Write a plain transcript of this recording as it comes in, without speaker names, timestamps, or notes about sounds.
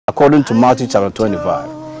according to Matthew chapter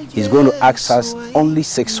 25, he's going to ask us only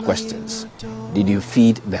 6 questions. Did you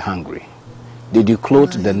feed the hungry? Did you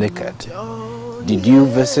clothe the naked? Did you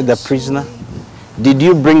visit the prisoner? Did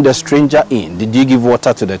you bring the stranger in? Did you give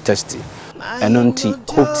water to the thirsty? And on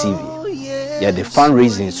Hope TV, yeah, the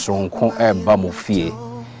fundraising strong bamofie.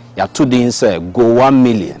 Ya today say go 1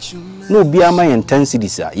 million. No be ama intensity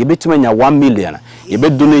sir. You bet me 1 million. You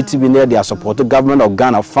bet donate be near the support government of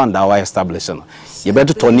Ghana fund our establishment. You bet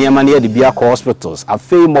to near near the Biako hospitals. A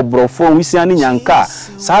fee mo brofo we see ani nyanka.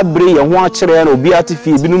 Sabre ye ho akere na obi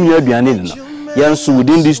atifi binum nya aduane no. Yenso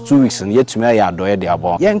within these 2 weeks and yet to me ya doye de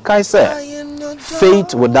abon. Yenkai say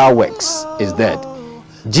faith without works is dead.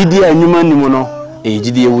 Gidi anyuma nimu no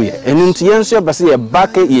gidi ewu ye. Enu nti yenso ye bese ye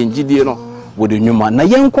back ye gidi no. With the new man. Now,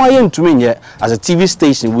 as a TV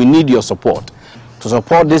station, we need your support to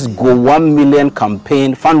support this Go 1 Million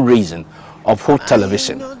campaign fundraising of Hope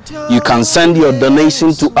Television. You can send your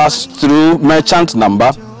donation to us through merchant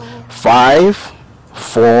number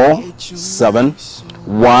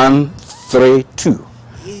 547132.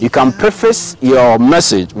 You can preface your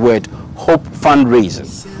message with Hope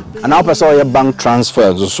Fundraising. And now, person your bank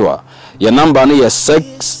transfers as well. Your number is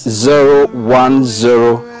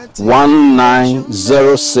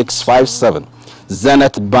 6010190657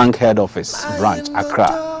 Zenith Bank Head Office Branch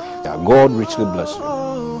Accra. Yeah, God richly bless you.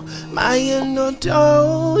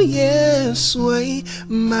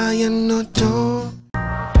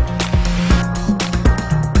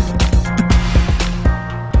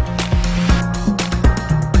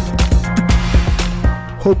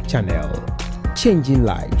 Hope Channel, changing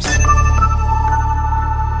lives.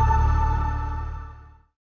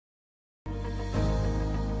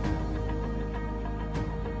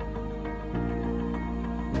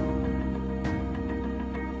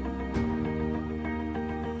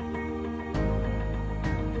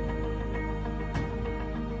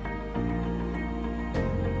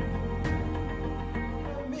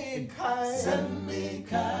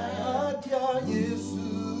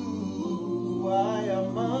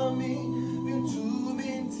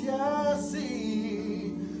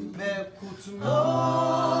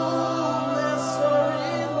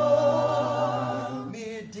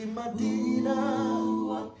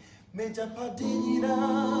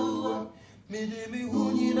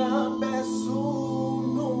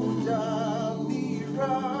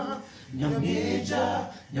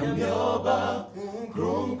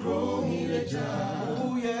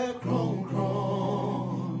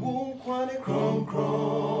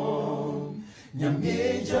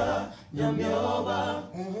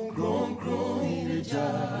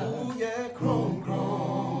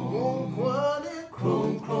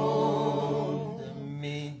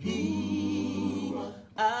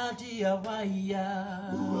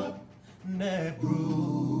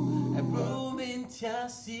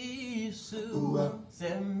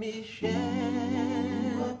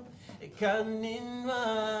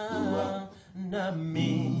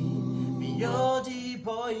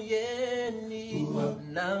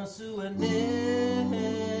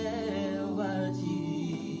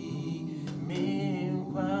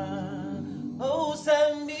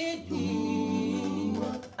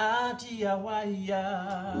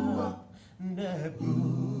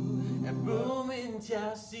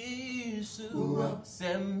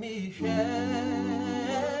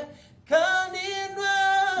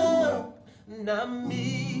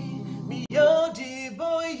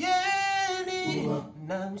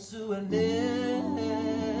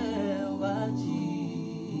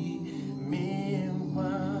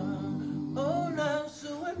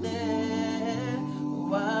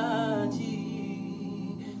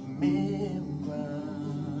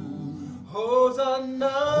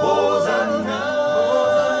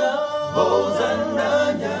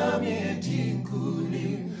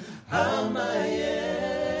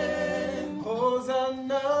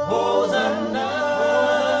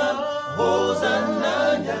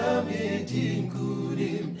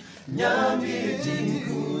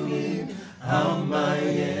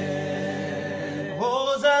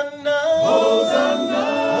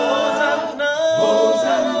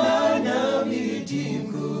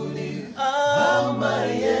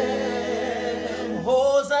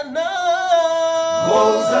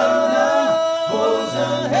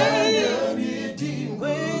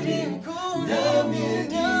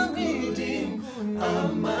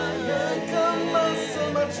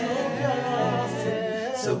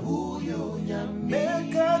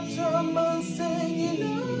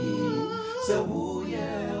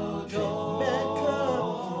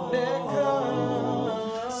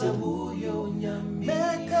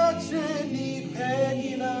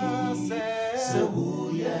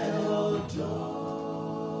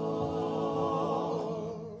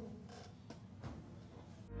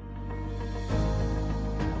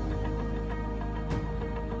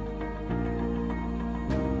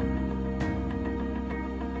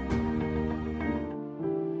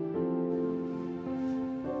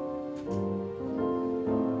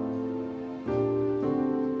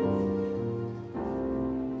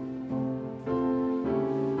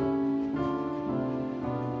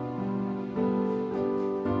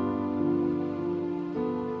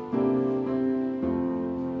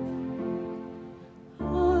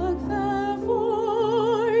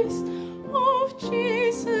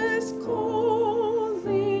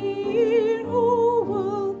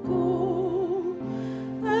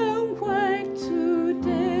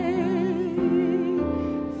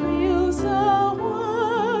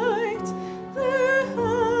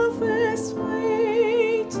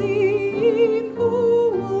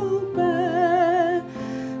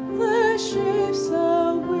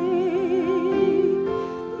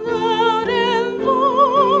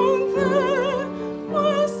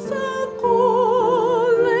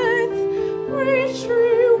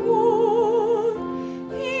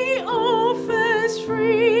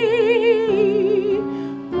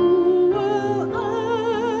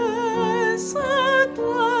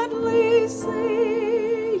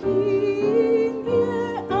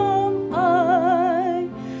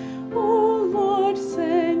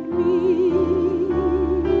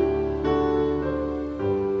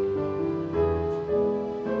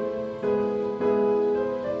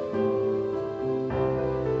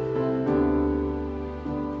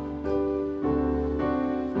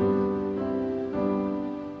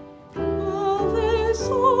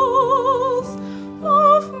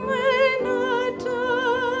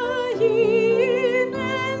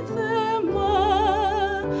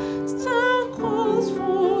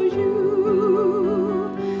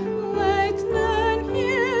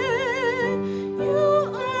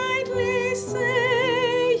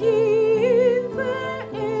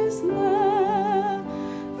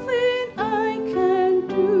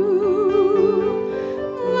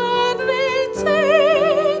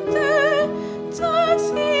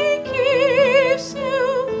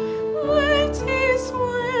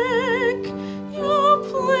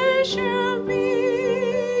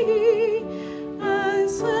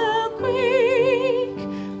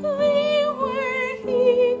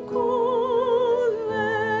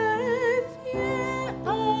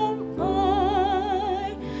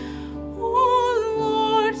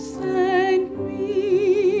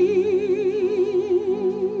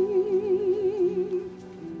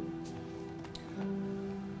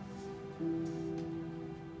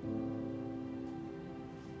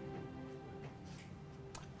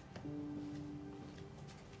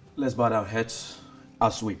 Let's bow our heads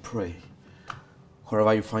as we pray.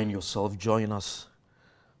 Wherever you find yourself, join us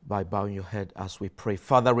by bowing your head as we pray.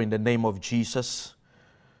 Father, in the name of Jesus,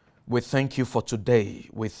 we thank you for today.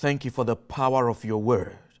 We thank you for the power of your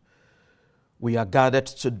word. We are gathered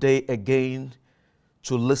today again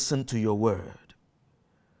to listen to your word.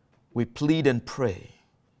 We plead and pray,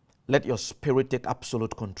 let your spirit take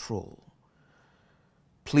absolute control.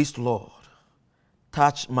 Please, Lord,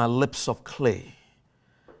 touch my lips of clay.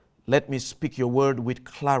 Let me speak your word with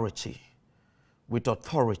clarity, with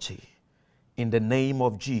authority, in the name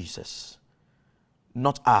of Jesus.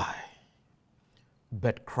 Not I,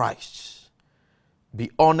 but Christ.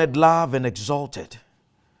 Be honored, loved, and exalted.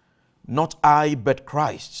 Not I, but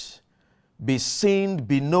Christ. Be seen,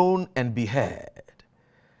 be known, and be heard.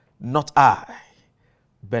 Not I,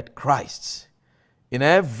 but Christ. In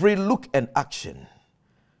every look and action,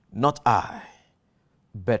 not I,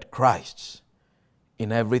 but Christ.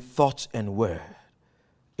 In every thought and word.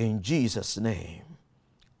 In Jesus' name,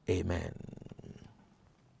 amen.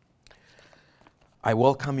 I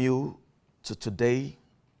welcome you to today.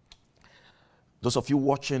 Those of you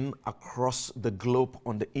watching across the globe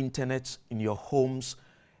on the internet, in your homes,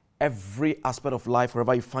 every aspect of life,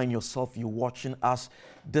 wherever you find yourself, you're watching us.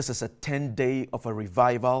 This is a 10-day of a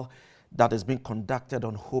revival that is being conducted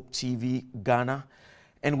on Hope TV, Ghana.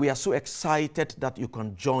 And we are so excited that you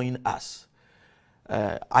can join us.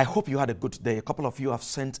 I hope you had a good day. A couple of you have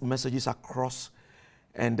sent messages across,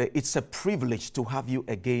 and it's a privilege to have you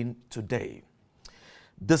again today.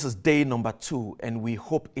 This is day number 2, and we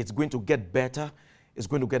hope it's going to get better. It's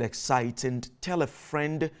going to get exciting. Tell a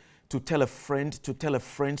friend to tell a friend to tell a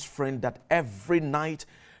friend's friend that every night,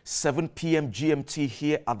 7 p.m. GMT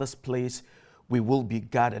here at this place, we will be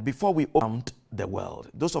gathered. Before we open the world,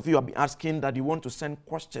 those of you have been asking that you want to send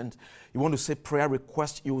questions, you want to say prayer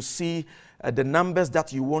requests, you will see the numbers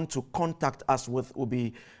that you want to contact us with will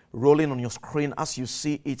be rolling on your screen as you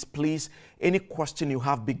see it. Please, any question you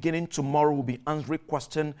have beginning tomorrow, will be answering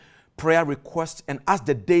question, prayer requests, and as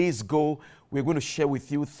the days go, we're going to share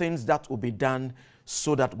with you things that will be done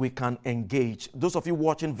so that we can engage. Those of you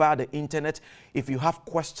watching via the internet, if you have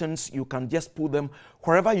questions, you can just put them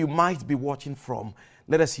wherever you might be watching from.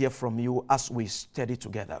 Let us hear from you as we study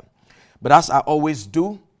together. But as I always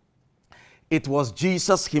do, it was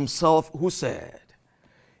Jesus himself who said,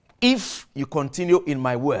 "If you continue in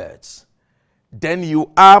my words, then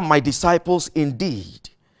you are my disciples indeed,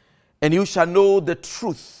 and you shall know the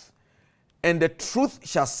truth, and the truth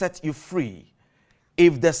shall set you free.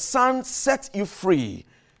 If the Son sets you free,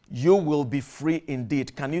 you will be free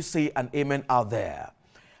indeed." Can you say an amen out there?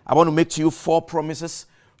 I want to make to you 4 promises.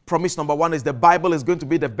 Promise number 1 is the Bible is going to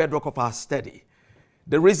be the bedrock of our study.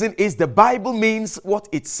 The reason is the Bible means what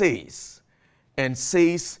it says and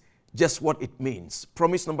says just what it means.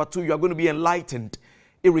 Promise number 2, you are going to be enlightened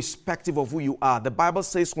irrespective of who you are. The Bible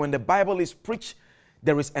says when the Bible is preached,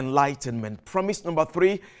 there is enlightenment. Promise number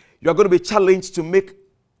 3, you are going to be challenged to make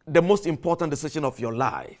the most important decision of your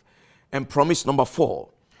life. And promise number 4,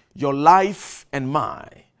 your life and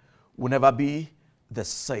mine will never be the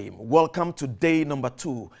same. Welcome to day number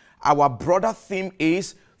 2. Our broader theme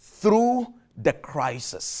is through the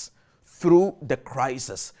crisis. Through the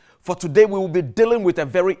crisis. For today, we will be dealing with a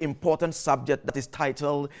very important subject that is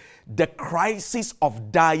titled The Crisis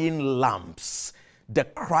of Dying Lamps. The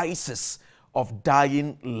Crisis of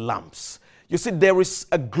Dying Lamps. You see, there is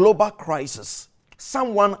a global crisis.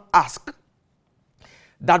 Someone asked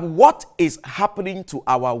that what is happening to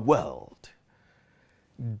our world?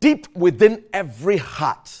 Deep within every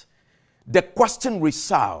heart, the question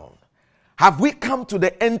resounds, Have we come to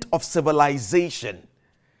the end of civilization?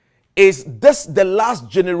 Is this the last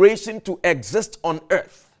generation to exist on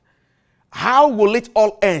earth? How will it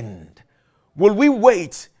all end? Will we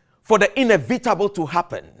wait for the inevitable to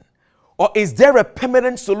happen? Or is there a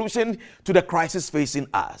permanent solution to the crisis facing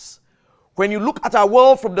us? When you look at our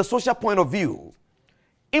world from the social point of view,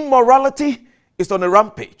 immorality is on a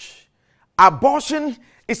rampage. Abortion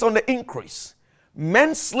is on the increase.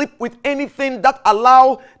 Men sleep with anything that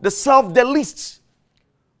allow the self the least.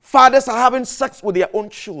 Fathers are having sex with their own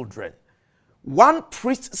children. One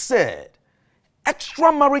priest said,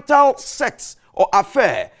 extramarital sex or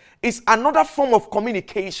affair is another form of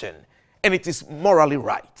communication, and it is morally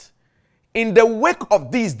right. In the wake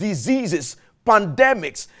of these diseases,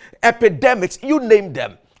 pandemics, epidemics, you name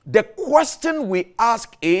them, the question we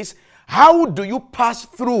ask is, how do you pass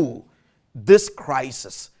through this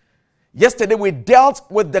crisis? Yesterday we dealt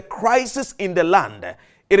with the crisis in the land.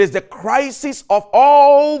 It is the crisis of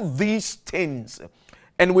all these things.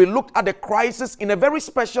 And we looked at the crisis in a very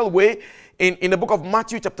special way in the book of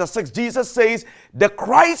Matthew chapter 6. Jesus says the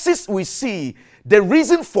crisis we see, the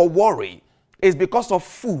reason for worry is because of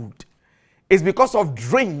food, it's because of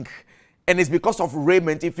drink, and it's because of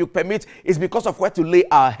raiment. If you permit, it's because of where to lay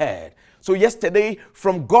our head. So yesterday,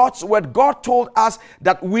 from God's word, God told us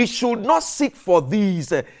that we should not seek for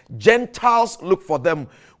these. Gentiles look for them.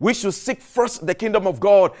 We should seek first the kingdom of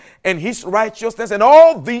God and his righteousness, and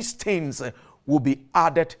all these things will be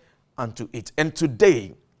added unto it. And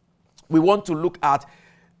today, we want to look at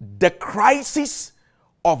the crisis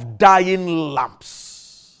of dying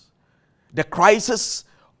lamps. The crisis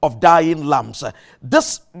of dying lamps.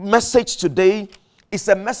 This message today is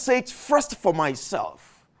a message first for myself.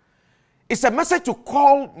 It's a message to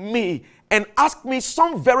call me and ask me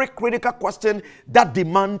some very critical question that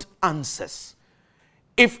demand answers.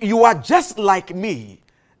 If you are just like me,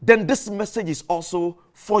 then this message is also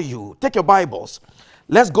for you. Take your Bibles.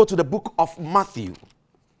 Let's go to the book of Matthew.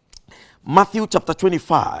 Matthew chapter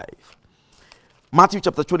 25. Matthew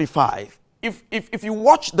chapter 25. If you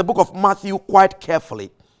watch the book of Matthew quite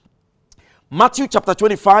carefully, Matthew chapter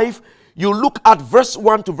 25, you look at verse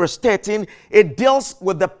 1 to verse 13, it deals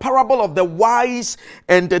with the parable of the wise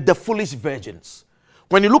and the foolish virgins.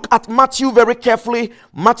 When you look at Matthew very carefully,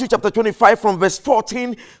 Matthew chapter 25 from verse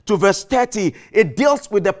 14 to verse 30, it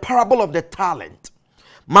deals with the parable of the talent.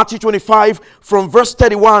 Matthew 25 from verse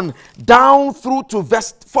 31 down through to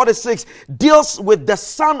verse 46 deals with the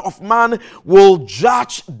Son of Man will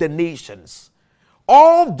judge the nations.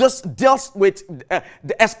 All this deals with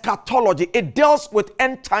the eschatology. It deals with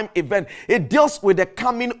end time event. It deals with the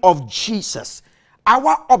coming of Jesus.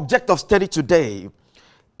 Our object of study today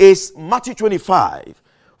is Matthew 25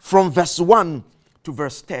 from verse 1 to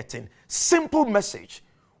verse 13. Simple message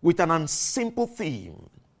with an unsimple theme.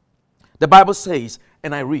 The Bible says,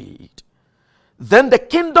 and I read, "Then the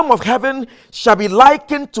kingdom of heaven shall be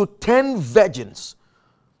likened to 10 virgins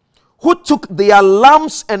who took their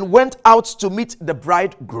lamps and went out to meet the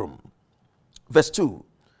bridegroom." Verse 2.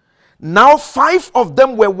 "Now 5 of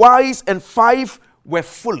them were wise and 5 were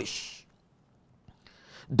foolish.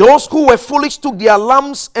 Those who were foolish took their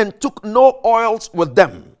lamps and took no oils with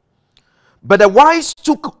them. But the wise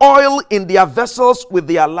took oil in their vessels with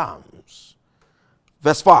their lamps."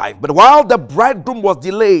 Verse 5. "But while the bridegroom was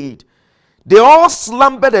delayed, they all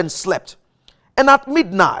slumbered and slept. And at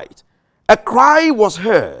midnight a cry was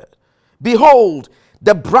heard, 'Behold,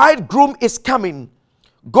 the bridegroom is coming.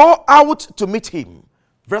 Go out to meet him.'"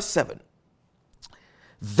 Verse 7.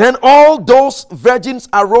 "Then all those virgins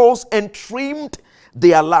arose and trimmed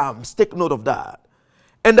their lamps." Take note of that.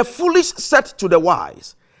 "And the foolish said to the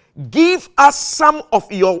wise, 'Give us some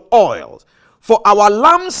of your oil, for our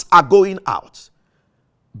lamps are going out.'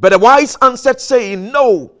 But the wise answered, saying,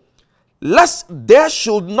 'No, lest there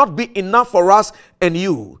should not be enough for us and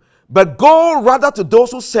you, but go rather to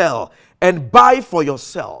those who sell and buy for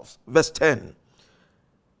yourselves.'" Verse 10.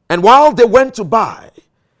 "And while they went to buy,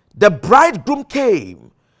 the bridegroom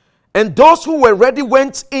came, and those who were ready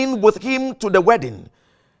went in with him to the wedding,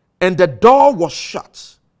 and the door was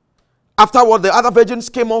shut. Afterward, the other virgins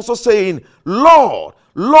came also, saying, 'Lord,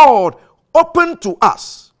 Lord, open to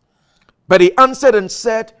us.' But he answered and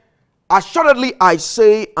said, 'Assuredly I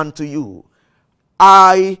say unto you,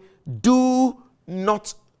 I do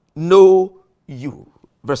not know you.'"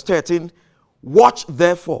 Verse 13. "Watch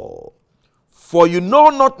therefore, for you know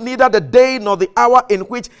not neither the day nor the hour in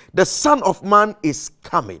which the Son of Man is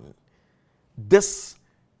coming." This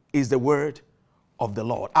is the word of the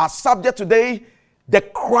Lord. Our subject today, the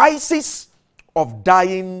crisis of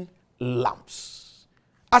dying lamps.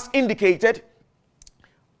 As indicated,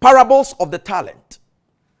 parables of the talent,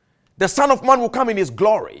 the Son of Man will come in his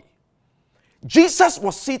glory. Jesus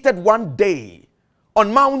was seated one day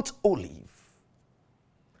on Mount Olive.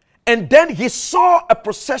 And then he saw a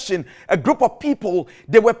procession, a group of people.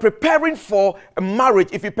 They were preparing for a marriage.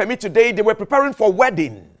 If you permit today, they were preparing for a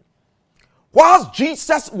wedding. Whilst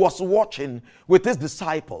Jesus was watching with his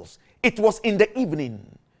disciples, it was in the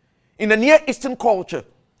evening. In the Near Eastern culture,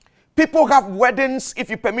 people have weddings, if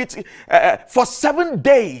you permit, for 7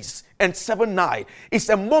 days and 7 nights. It's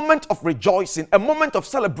a moment of rejoicing, a moment of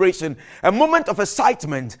celebration, a moment of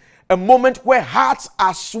excitement, a moment where hearts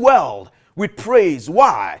are swelled with praise.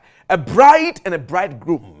 Why? A bride and a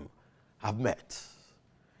bridegroom have met.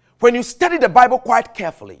 When you study the Bible quite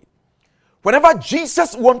carefully, whenever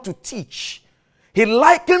Jesus wants to teach, he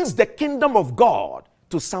likens the kingdom of God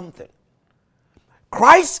to something.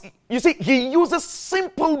 Christ, you see, he uses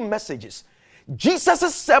simple messages.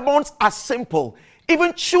 Jesus' sermons are simple.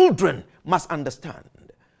 Even children must understand.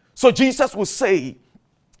 So Jesus will say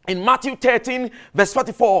in Matthew 13, verse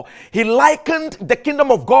 44, he likened the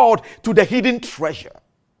kingdom of God to the hidden treasure.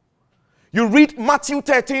 You read Matthew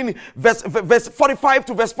 13, verse 45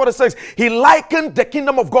 to verse 46, he likened the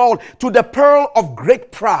kingdom of God to the pearl of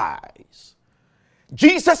great price.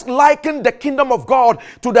 Jesus likened the kingdom of God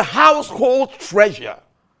to the household treasure.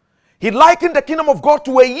 He likened the kingdom of God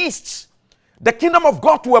to a yeast, the kingdom of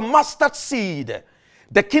God to a mustard seed.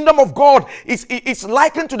 The kingdom of God is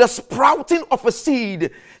likened to the sprouting of a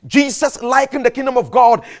seed. Jesus likened the kingdom of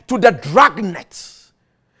God to the dragnet.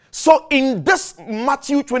 So in this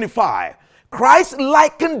Matthew 25, Christ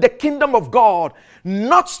likened the kingdom of God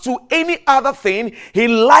not to any other thing. He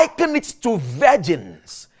likened it to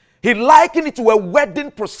virgins. He likened it to a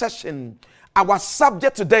wedding procession. Our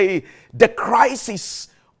subject today, the crisis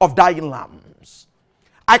of dying lambs.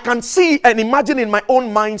 I can see and imagine in my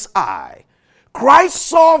own mind's eye. Christ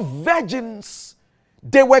saw virgins.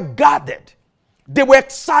 They were gathered. They were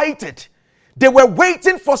excited. They were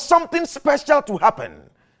waiting for something special to happen.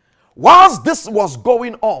 Whilst this was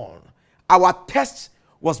going on, our text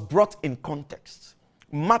was brought in context.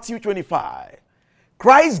 Matthew 25.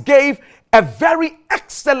 Christ gave a very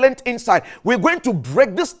excellent insight. We're going to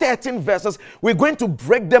break these 13 verses. We're going to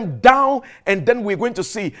break them down, and then we're going to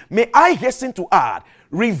see. May I hasten to add,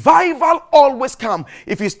 revival always comes.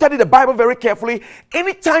 If you study the Bible very carefully,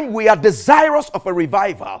 anytime we are desirous of a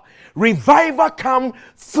revival, revival comes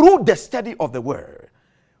through the study of the word.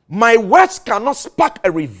 My words cannot spark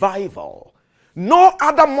a revival. No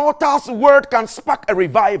other mortal's word can spark a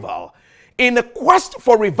revival. In a quest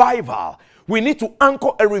for revival, we need to anchor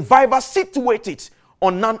a revival situated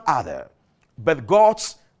on none other but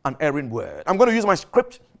God's unerring word. I'm going to use my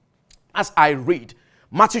script as I read.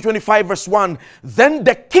 Matthew 25 verse 1. Then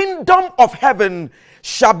the kingdom of heaven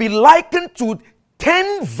shall be likened to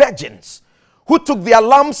 10 virgins who took their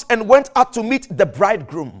lamps and went out to meet the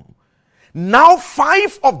bridegroom. Now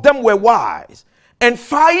 5 of them were wise and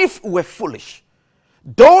 5 were foolish.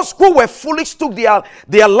 Those who were foolish took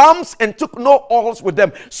their lamps and took no oils with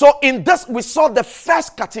them. So in this we saw the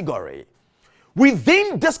first category.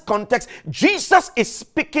 Within this context, Jesus is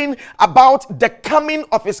speaking about the coming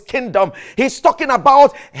of his kingdom. He's talking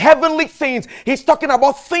about heavenly things. He's talking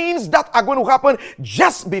about things that are going to happen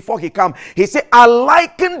just before he comes. He said, I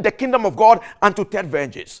liken the kingdom of God unto 10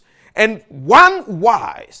 virgins. And one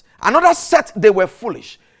wise, another set they were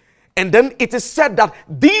foolish. And then it is said that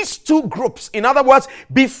these 2 groups, in other words,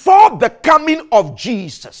 before the coming of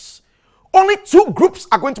Jesus, only 2 groups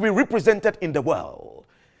are going to be represented in the world.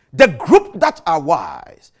 The group that are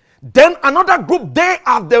wise. Then another group, they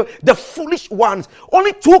are the foolish ones.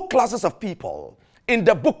 Only 2 classes of people. In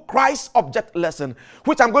the book Christ's Object Lesson,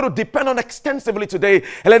 which I'm going to depend on extensively today,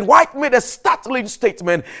 Ellen White made a startling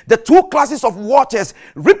statement. The 2 classes of watchers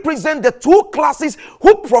represent the 2 classes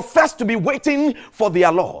who profess to be waiting for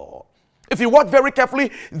their Lord. If you watch very carefully,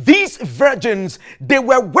 these virgins, they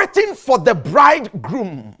were waiting for the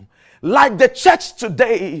bridegroom, like the church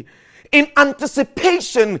today, in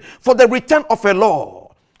anticipation for the return of a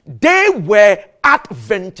Lord. They were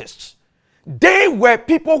Adventists. They were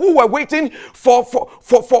people who were waiting for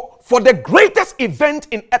the greatest event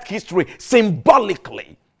in earth history,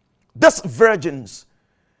 symbolically. These virgins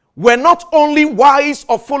were not only wise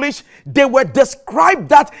or foolish, they were described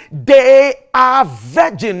that they are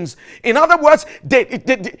virgins. In other words, they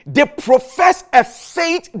profess a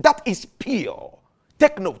faith that is pure.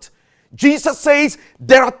 Take note. Jesus says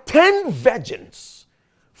there are 10 virgins,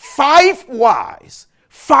 5 wise,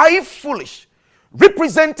 5 foolish,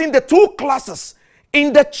 representing the 2 classes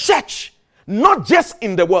in the church, not just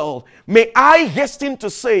in the world. May I hasten to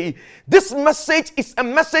say, this message is a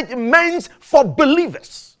message meant for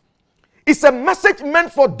believers. It's a message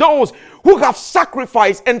meant for those who have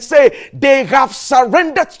sacrificed and say they have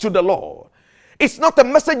surrendered to the Lord. It's not a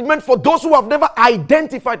message meant for those who have never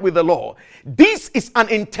identified with the Lord. This is an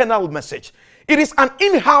internal message. It is an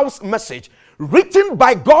in-house message written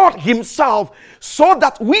by God himself so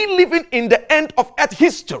that we living in the end of earth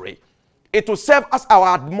history, it will serve as our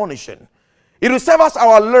admonition. It will serve as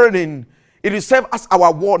our learning. It will serve as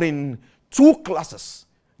our warning. Two classes,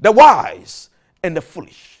 the wise and the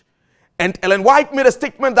foolish. And Ellen White made a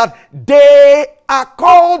statement that they are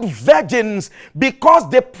called virgins because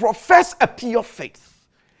they profess a pure faith.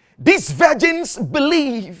 These virgins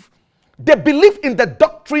believe. They believe in the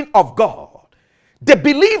doctrine of God. They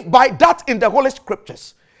believe by that in the Holy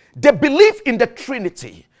Scriptures. They believe in the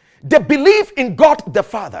Trinity. They believe in God the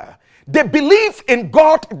Father. They believe in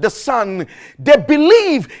God the Son. They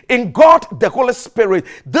believe in God the Holy Spirit.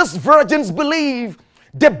 These virgins believe.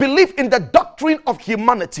 They believe in the doctrine of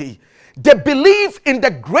humanity. They believe in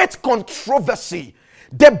the great controversy.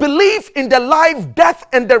 They believe in the life, death,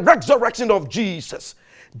 and the resurrection of Jesus.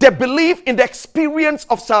 They believe in the experience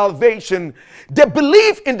of salvation. They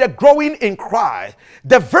believe in the growing in Christ.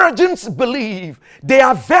 The virgins believe. They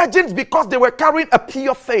are virgins because they were carrying a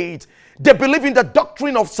pure faith. They believe in the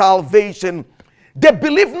doctrine of salvation. They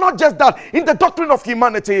believe not just that in the doctrine of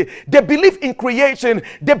humanity. They believe in creation.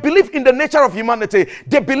 They believe in the nature of humanity.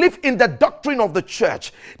 They believe in the doctrine of the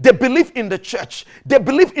church. They believe in the church. They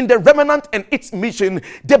believe in the remnant and its mission.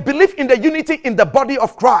 They believe in the unity in the body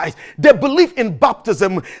of Christ. They believe in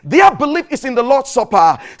baptism. Their belief is in the Lord's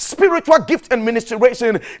Supper, spiritual gift and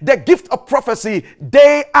ministration, the gift of prophecy.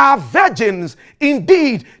 They are virgins.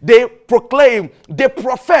 Indeed, they proclaim, they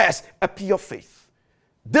profess a pure faith.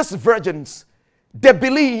 These virgins, they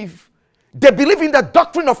believe in the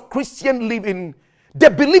doctrine of Christian living. They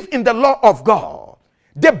believe in the law of God.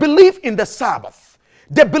 They believe in the Sabbath.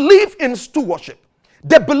 They believe in stewardship.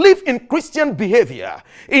 They believe in Christian behavior,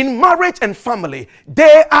 in marriage and family.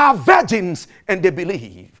 They are virgins and they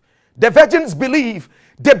believe. The virgins believe.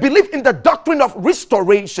 They believe in the doctrine of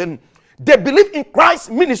restoration. They believe in Christ's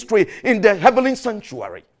ministry in the heavenly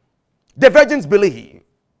sanctuary. The virgins believe.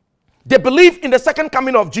 They believe in the second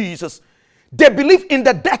coming of Jesus. They believe in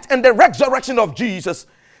the death and the resurrection of Jesus.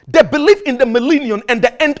 They believe in the millennium and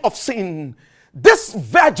the end of sin. These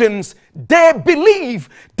virgins, they believe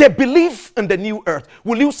in the new earth.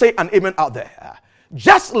 Will you say an amen out there?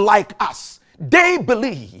 Just like us, they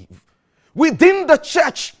believe. Within the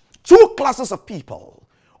church, two classes of people,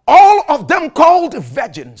 all of them called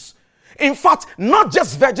virgins. In fact, not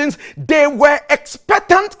just virgins, they were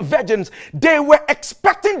expectant virgins. They were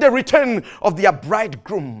expecting the return of their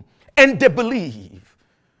bridegroom. And they believe.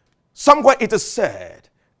 Somewhere it is said,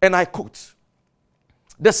 and I quote,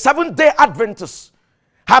 the Seventh-day Adventists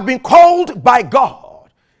have been called by God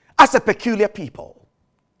as a peculiar people,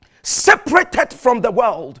 separated from the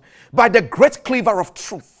world by the great cleaver of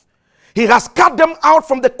truth. He has cut them out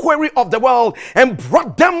from the quarry of the world and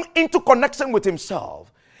brought them into connection with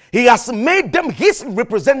himself. He has made them his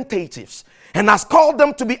representatives and has called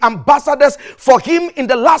them to be ambassadors for him in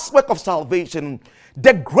the last work of salvation.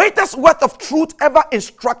 The greatest word of truth ever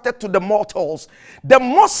instructed to the mortals, the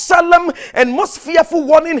most solemn and most fearful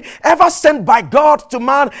warning ever sent by God to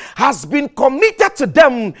man has been committed to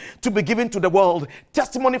them to be given to the world.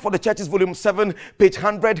 Testimony for the Churches, volume 7, page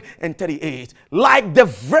 138. Like the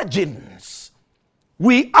virgins,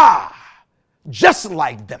 we are just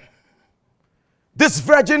like them. These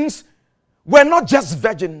virgins were not just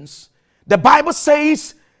virgins. The Bible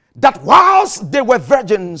says that whilst they were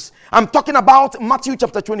virgins, I'm talking about Matthew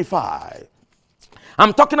chapter 25.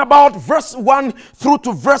 I'm talking about verse 1 through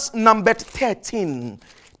to verse number 13.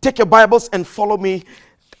 Take your Bibles and follow me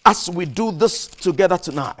as we do this together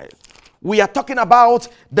tonight. We are talking about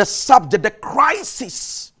the subject, the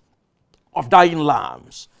crisis of dying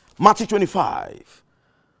lambs. Matthew 25,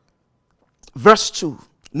 verse 2.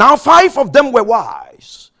 Now 5 of them were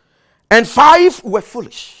wise, and 5 were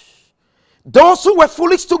foolish. Those who were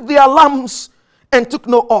foolish took their lamps and took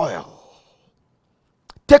no oil.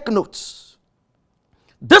 Take notes.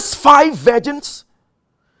 These 5 virgins,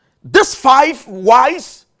 these 5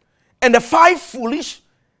 wise, and the 5 foolish,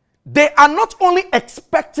 they are not only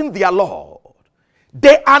expecting their Lord.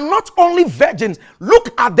 They are not only virgins.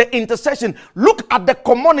 Look at the intercession. Look at the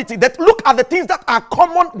community. Look at the things that are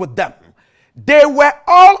common with them. They are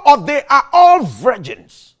all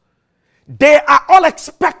virgins. They are all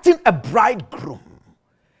expecting a bridegroom.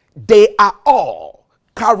 They are all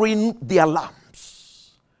carrying their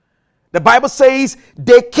lamps. The Bible says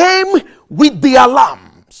they came with their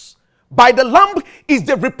lamps. By the lamp is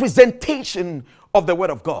the representation of the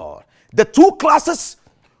word of God. The two classes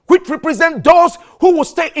which represent those who will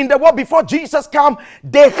stay in the world before Jesus comes,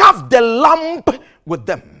 they have the lamp with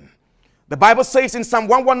them. The Bible says in Psalm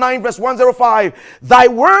 119 verse 105, thy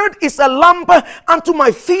word is a lamp unto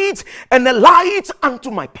my feet and a light unto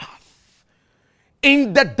my path.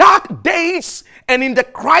 In the dark days and in the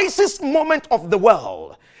crisis moment of the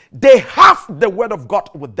world, they have the word of God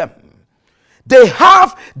with them. They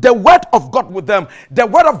have the word of God with them. The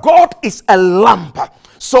word of God is a lamp.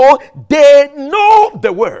 So they know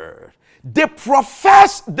the word. They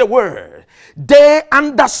profess the word. They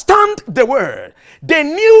understand the word. They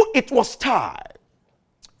knew it was time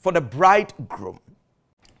for the bridegroom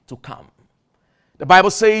to come. The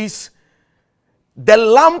Bible says the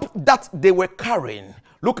lamp that they were carrying,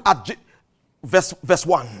 look at verse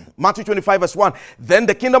 1, Matthew 25 verse 1. Then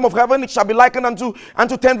the kingdom of heaven shall be likened unto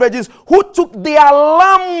 10 virgins who took their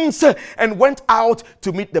lamps and went out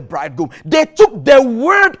to meet the bridegroom. They took the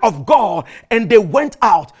word of God and they went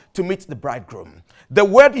out to meet the bridegroom. The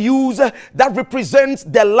word used that represents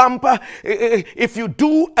the lamp, if you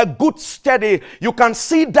do a good study, you can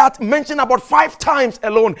see that mentioned about 5 times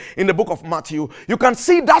alone in the book of Matthew. You can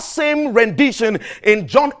see that same rendition in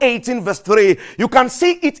John 18 verse 3. You can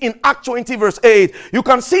see it in Acts 20 verse 8. You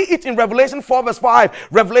can see it in Revelation 4 verse 5,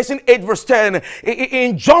 Revelation 8 verse 10.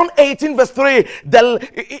 In John 18 verse 3,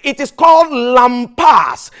 it is called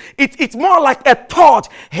lampas. It's more like a torch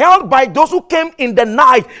held by those who came in the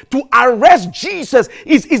night to arrest Jesus.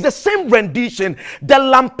 Is the same rendition. The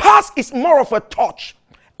lampas is more of a torch,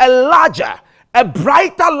 a larger, a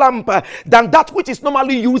brighter lamp than that which is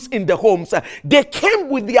normally used in the homes. They came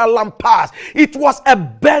with their lampas. It was a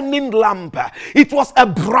burning lamp. It was a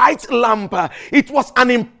bright lamp. It was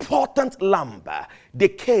an important lamp. They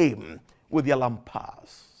came with their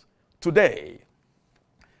lampas. Today,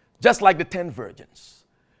 just like the 10 virgins,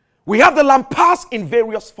 we have the lampas in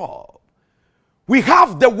various forms. We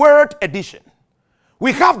have the word edition.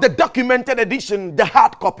 We have the documented edition, the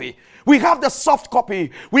hard copy. We have the soft copy.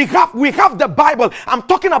 We have the Bible. I'm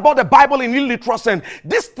talking about the Bible in illiteracy.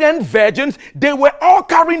 These 10 virgins, they were all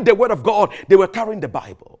carrying the word of God. They were carrying the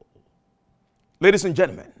Bible. Ladies and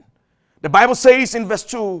gentlemen, the Bible says in verse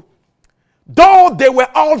 2, though they were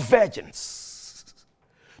all virgins,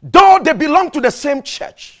 though they belonged to the same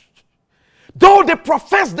church, though they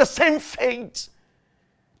professed the same faith,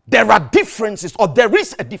 there are differences, or there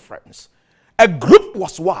is a difference. A group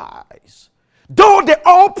was wise. Though they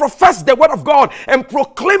all professed the word of God and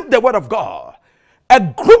proclaimed the word of God, a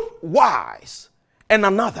group wise and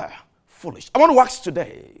another foolish. I want to ask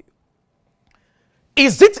today,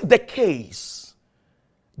 is it the case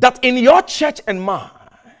that in your church and mine,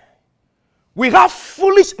 we have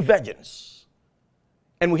foolish virgins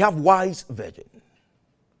and we have wise virgins?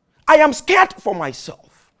 I am scared for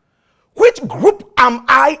myself. Which group am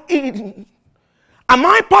I in? Am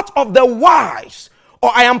I part of the wise,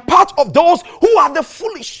 or I am part of those who are the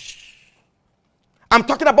foolish? I'm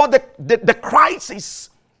talking about the crisis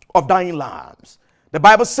of dying lambs. The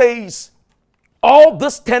Bible says all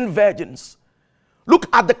these 10 virgins, look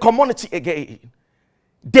at the community again.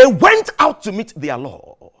 They went out to meet their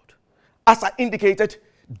Lord. As I indicated,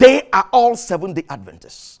 they are all Seventh-day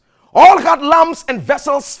Adventists. All had lamps and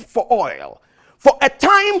vessels for oil. For a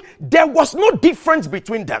time, there was no difference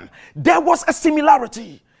between them. There was a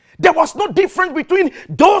similarity. There was no difference between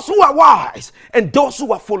those who are wise and those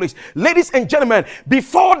who are foolish. Ladies and gentlemen,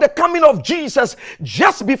 before the coming of Jesus,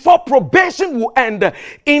 just before probation will end,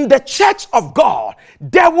 in the church of God,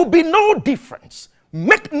 there will be no difference.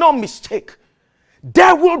 Make no mistake.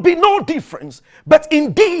 There will be no difference. But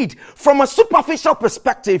indeed, from a superficial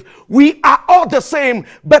perspective, we are all the same.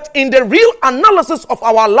 But in the real analysis of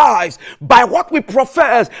our lives, by what we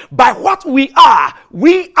profess, by what we are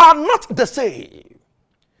not the same.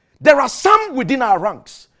 There are some within our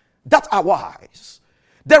ranks that are wise.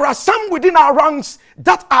 There are some within our ranks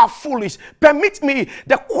that are foolish. Permit me,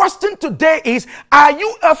 the question today is, are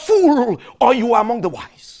you a fool or you are among the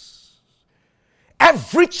wise?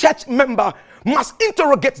 Every church member must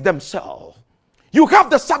interrogate themselves. You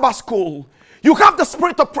have the Sabbath school. You have the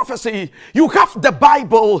spirit of prophecy. You have the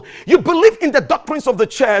Bible. You believe in the doctrines of the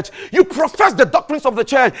church. You profess the doctrines of the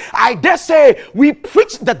church. I dare say we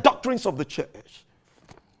preach the doctrines of the church.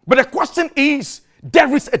 But the question is,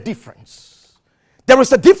 there is a difference. There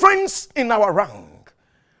is a difference in our rank.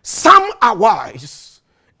 Some are wise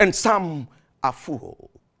and some are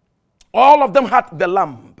fool. All of them had the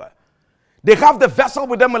lamp. They have the vessel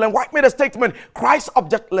with them. Ellen White made a statement, Christ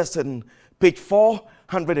Object Lesson, page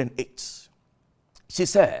 408. She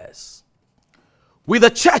says, with a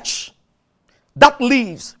church that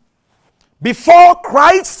lives before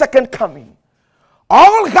Christ's second coming,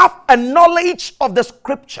 All have a knowledge of the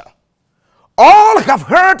scripture. All have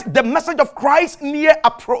heard the message of Christ's near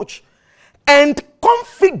approach and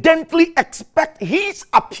confidently expect his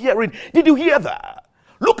appearing. Did you hear that?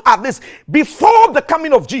 Look at this. Before the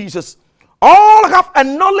coming of Jesus, all have a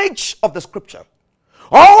knowledge of the scripture.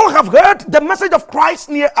 All have heard the message of Christ's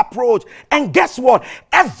near approach. And guess what?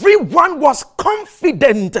 Everyone was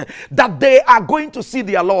confident that they are going to see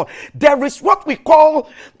their Lord. There is what we call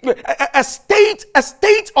a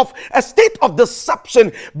state of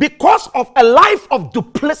deception because of a life of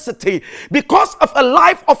duplicity, because of a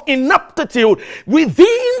life of ineptitude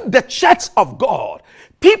within the church of God.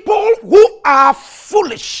 People who are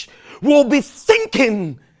foolish will be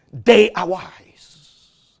thinking they are wise.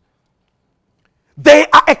 They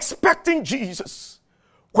are expecting Jesus.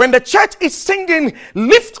 When the church is singing,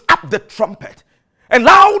 lift up the trumpet and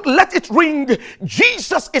loud let it ring.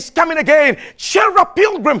 Jesus is coming again. Cheer up,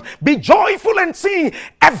 pilgrim, be joyful and sing.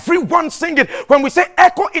 Everyone sing it. When we say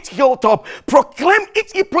echo it hilltop, proclaim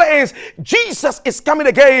it ye plains, Jesus is coming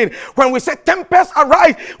again. When we say tempest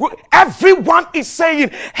arise, everyone is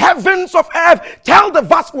saying, heavens of earth, tell the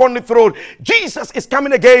vast one the throne, Jesus is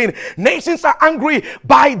coming again. Nations are angry,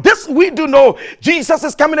 by this we do know, Jesus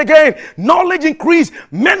is coming again. Knowledge increase,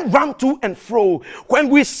 men run to and fro. When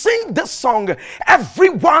we sing this song,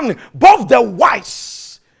 everyone, both the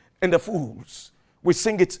wise and the fools, we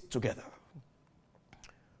sing it together.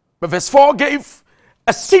 But verse 4 gave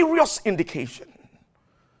a serious indication.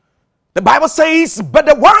 The Bible says, but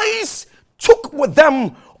the wise took with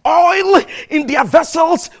them oil in their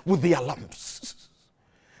vessels with their lamps.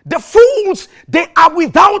 The fools, they are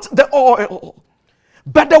without the oil.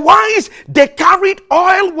 But the wise, they carried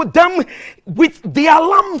oil with them with their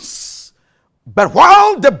lamps. But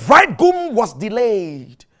while the bridegroom was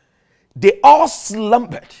delayed, they all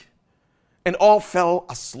slumbered and all fell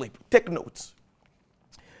asleep. Take note.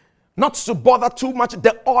 Not to bother too much,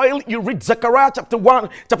 the oil, you read Zechariah chapter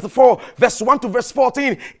 4, verse 1 to verse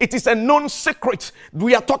 14. It is a known secret.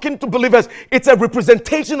 We are talking to believers. It's a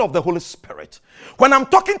representation of the Holy Spirit. When I'm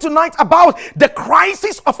talking tonight about the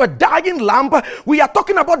crisis of a dying lamp, we are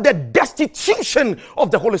talking about the destitution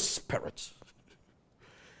of the Holy Spirit.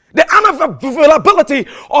 The unavailability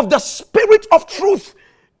of the Spirit of truth.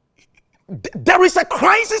 There is a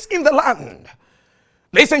crisis in the land.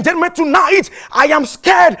 Ladies and gentlemen, tonight I am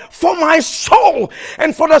scared for my soul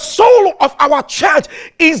and for the soul of our church.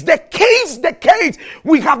 Is the case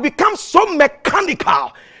we have become so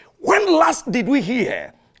mechanical. When last did we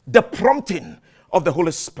hear the prompting of the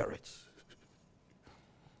Holy Spirit?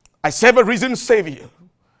 I serve a risen Savior.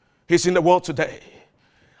 He's in the world today.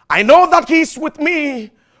 I know that He's with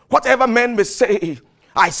me. Whatever men may say,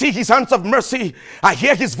 I see His hands of mercy. I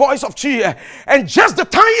hear His voice of cheer. And just the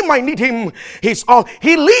time I need Him, He's all.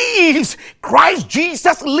 He lives. Christ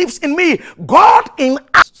Jesus lives in me. God in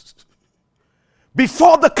us.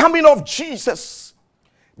 Before the coming of Jesus,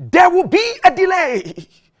 there will be a delay.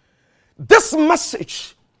 This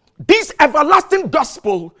message, this everlasting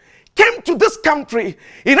gospel came to this country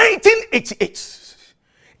in 1888.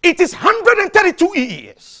 It is 132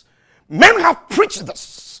 years. Men have preached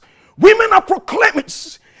this. Women are proclaiming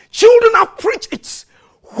it. Children have preached it.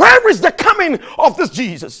 Where is the coming of this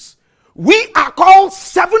Jesus? We are called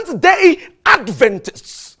Seventh-day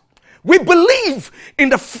Adventists. We believe in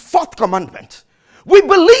the fourth commandment. We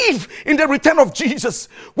believe in the return of Jesus.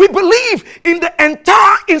 We believe in the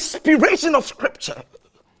entire inspiration of Scripture.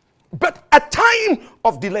 But a time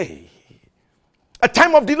of delay. A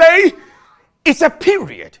time of delay is a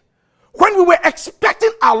period when we were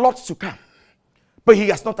expecting our Lord to come. But He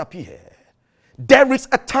has not appeared. There is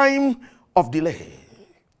a time of delay.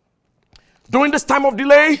 During this time of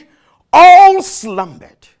delay, all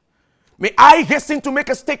slumbered. May I hasten to make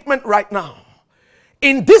a statement right now.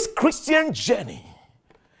 In this Christian journey,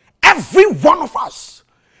 every one of us,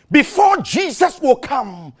 before Jesus will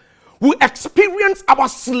come, will experience our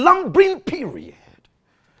slumbering period.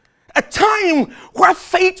 A time where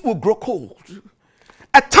faith will grow cold.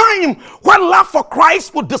 A time where love for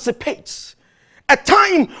Christ will dissipate. A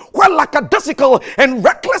time where lackadaisical and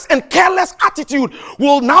reckless and careless attitude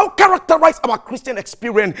will now characterize our Christian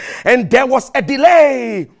experience. And there was a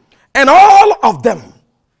delay. And all of them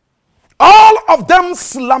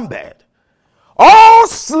slumbered. All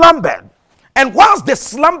slumbered. And whilst they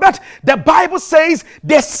slumbered, the Bible says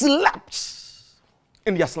they slept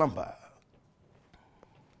in their slumber.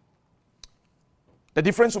 The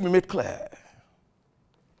difference will be made clear.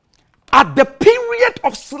 At the period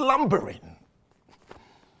of slumbering,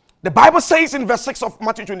 the Bible says in verse 6 of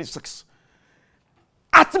Matthew 26,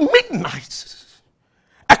 at midnight,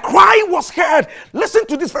 a cry was heard. Listen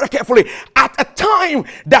to this very carefully. At a time time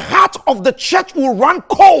the heart of the church will run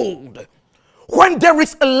cold, when there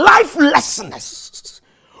is lifelessness,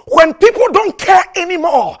 when people don't care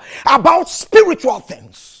anymore about spiritual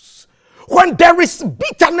things, when there is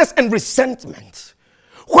bitterness and resentment,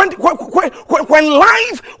 when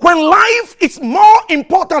life is more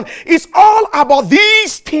important, it's all about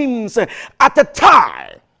these things at a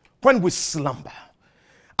time when we slumber,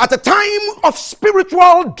 at a time of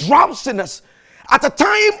spiritual drowsiness, at a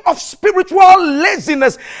time of spiritual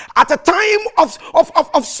laziness, at a time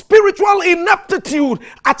of spiritual ineptitude.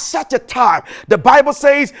 At such a time, the Bible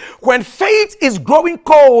says, when faith is growing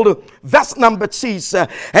cold, verse number 6,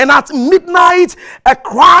 and at midnight a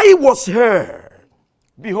cry was heard,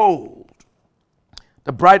 behold,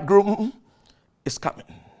 the bridegroom is coming.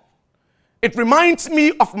 It reminds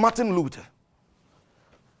me of Martin Luther.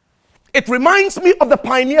 It reminds me of the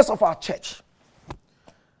pioneers of our church.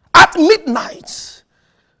 At midnight,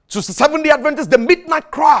 to the Seventh-day Adventists, the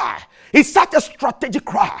midnight cry is such a strategic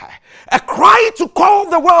cry. A cry to call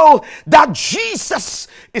the world that Jesus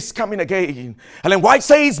is coming again. Ellen White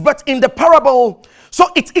says, but in the parable, so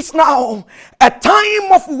it is now, a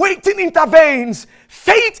time of waiting intervenes.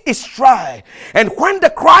 Faith is dry. And when the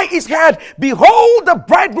cry is heard, behold, the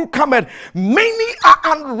bridegroom cometh. Many are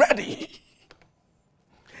unready.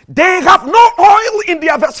 They have no oil in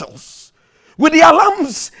their vessels. With their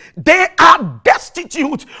lamps, they are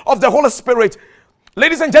destitute of the Holy Spirit.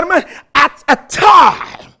 Ladies and gentlemen, at a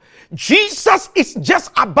time, Jesus is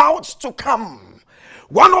just about to come.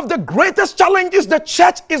 One of the greatest challenges the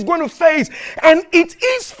church is going to face, and it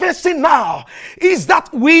is facing now, is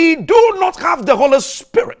that we do not have the Holy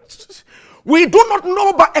Spirit. We do not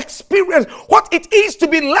know by experience what it is to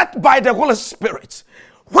be led by the Holy Spirit.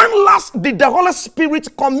 When last did the Holy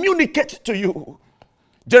Spirit communicate to you?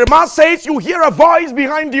 Jeremiah says you hear a voice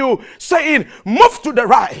behind you saying, move to the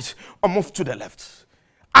right or move to the left.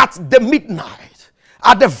 At the midnight,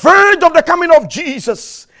 at the verge of the coming of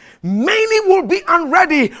Jesus, many will be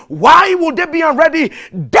unready. Why will they be unready?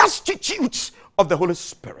 Destitute of the Holy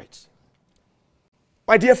Spirit.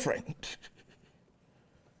 My dear friend,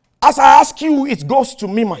 as I ask you, it goes to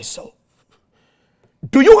me myself.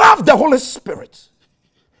 Do you have the Holy Spirit?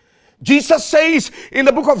 Jesus says in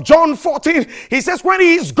the book of John 14, he says when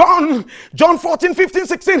he is gone, John 14, 15,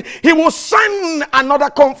 16, he will send another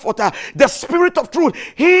comforter, the Spirit of truth.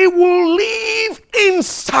 He will live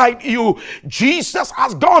inside you. Jesus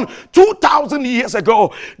has gone 2,000 years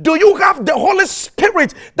ago. Do you have the Holy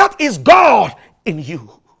Spirit that is God in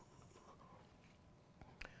you?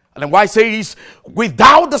 And then why says,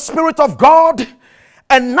 without the Spirit of God,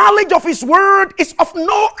 a knowledge of his word is of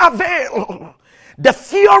no avail. The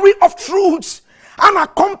theory of truths,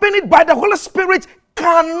 unaccompanied by the Holy Spirit,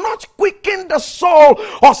 cannot quicken the soul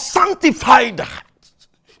or sanctify the heart.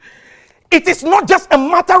 It is not just a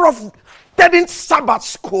matter of studying Sabbath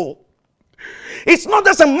school. It's not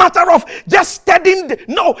just a matter of just studying.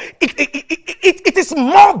 No, it is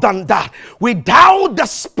more than that. Without the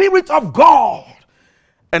Spirit of God,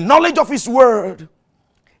 a knowledge of his word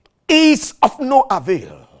is of no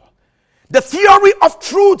avail. The theory of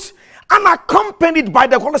truth, unaccompanied by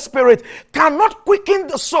the Holy Spirit, cannot quicken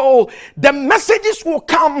the soul. The messages will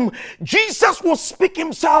come. Jesus will speak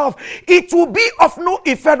himself. It will be of no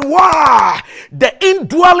effect. Why? The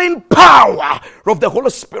indwelling power of the Holy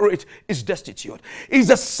Spirit is destitute. Is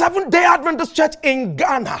the Seventh-day Adventist church in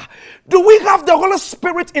Ghana? Do we have the Holy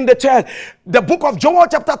Spirit in the church? The book of Joel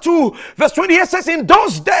chapter 2 verse 28 says, in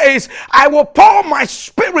those days I will pour my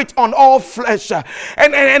spirit on all flesh,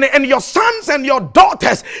 and your sons and your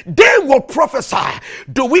daughters, they will prophesy.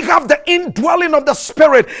 Do we have the indwelling of the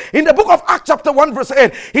Spirit? In the book of Acts chapter 1 verse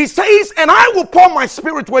 8, he says, and I will pour my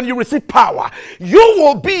spirit when you receive power. You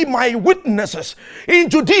will be my witnesses in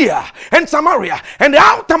Judea and Samaria and the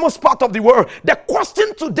outermost part of the world. The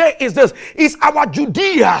question today is this: is our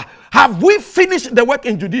Judea, have we finished the work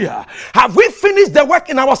in Judea? Have we finished the work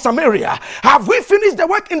in our Samaria? Have we finished the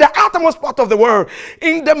work in the outermost part of the world?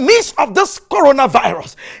 In the midst of this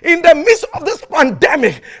coronavirus, in the midst of this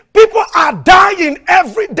pandemic, people are dying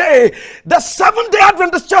every day. The Seventh-day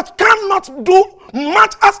Adventist church cannot do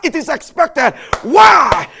much as it is expected.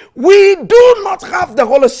 Why? We do not have the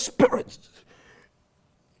Holy Spirit.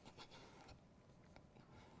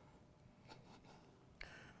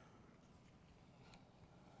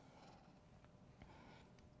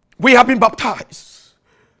 We have been baptized.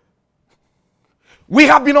 We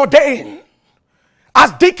have been ordained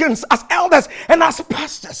as deacons, as elders, and as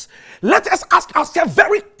pastors. Let us ask ourselves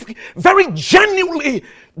very, very genuinely,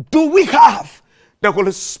 do we have the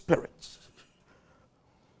Holy Spirit?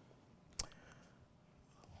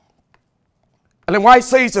 And then why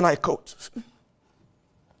says, and I quote,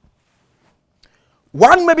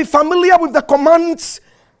 One may be familiar with the commands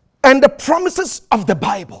and the promises of the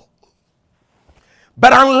Bible,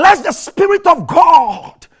 but unless the Spirit of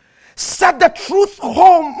God set the truth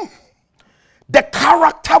home, the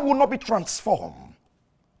character will not be transformed.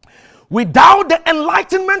 Without the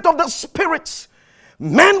enlightenment of the Spirit,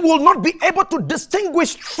 men will not be able to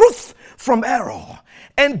distinguish truth from error,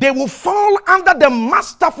 and they will fall under the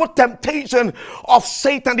masterful temptation of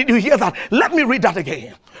Satan. Did you hear that? Let me read that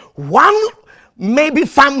again. One may be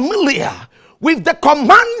familiar with the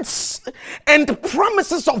commands and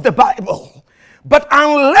promises of the Bible, but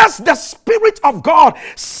unless the Spirit of God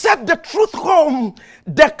set the truth home,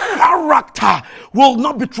 the character will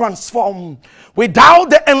not be transformed. Without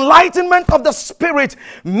the enlightenment of the Spirit,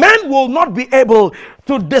 men will not be able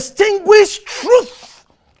to distinguish truth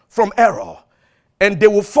from error, and they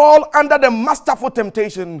will fall under the masterful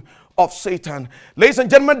temptation of Satan. Ladies and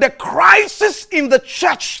gentlemen, the crisis in the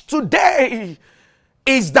church today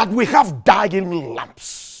is that we have dying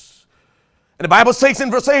lamps. And the Bible says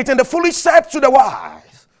in verse 8, and the foolish said to the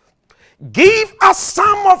wise, give us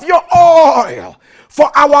some of your oil,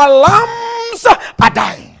 for our lamps are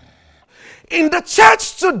dying. In the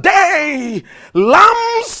church today,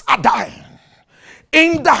 lamps are dying.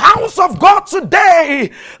 In the house of God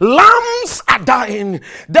today, lamps are dying.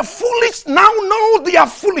 The foolish now know their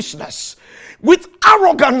foolishness. With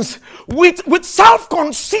arrogance, with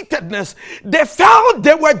self-conceitedness, they felt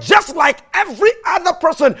they were just like every other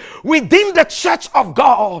person within the church of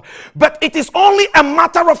God. But it is only a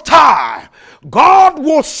matter of time. God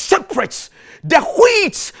will separate the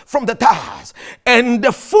wheat from the tares. And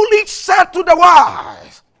the foolish said to the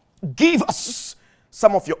wise, give us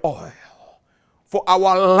some of your oil, for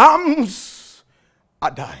our lamps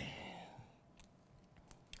are dying.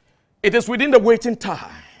 It is within the waiting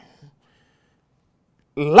time.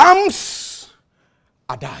 Lamps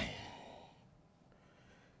are dying.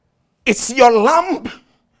 Is your lamp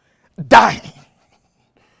dying?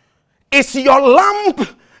 Is your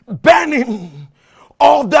lamp burning?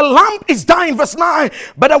 Or the lamp is dying? Verse 9.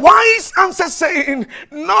 But the wise answer saying,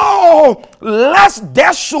 no, lest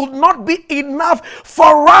there should not be enough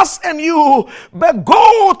for us and you, but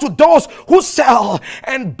go to those who sell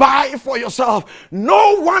and buy for yourself.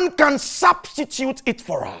 No one can substitute it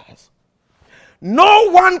for us. No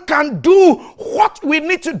one can do what we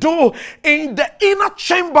need to do in the inner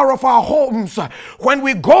chamber of our homes when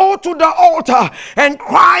we go to the altar and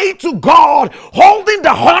cry to God, holding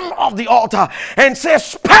the horn of the altar, and say,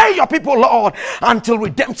 spare your people, Lord, until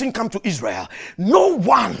redemption come to Israel. No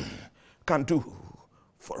one can do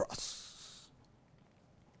for us.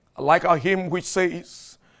 I like our hymn which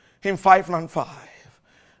says, hymn 595,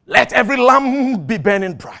 let every lamp be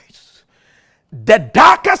burning bright. The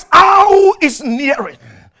darkest hour is nearing.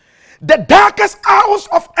 The darkest hours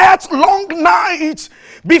of earth's long night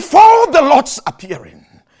before the Lord's appearing.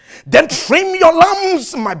 Then trim your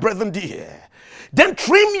lamps, my brethren dear. Then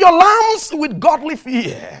trim your lamps with godly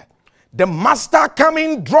fear. The master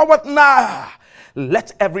coming draweth nigh.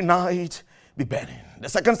 Let every night be burning. The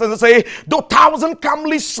second stanza say, though 1,000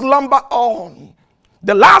 calmly slumber on,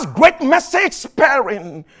 the last great message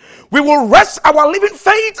sparing, we will rest our living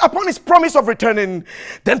faith upon his promise of returning.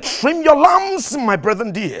 Then trim your lamps, my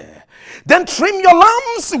brethren dear. Then trim your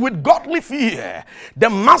lamps with godly fear. The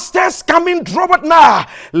master's coming draweth nigh.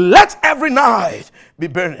 Let every night be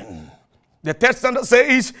burning. The third stanza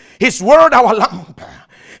says, his word our lamp,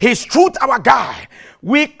 his truth our guide.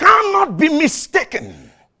 We cannot be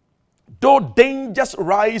mistaken, though dangers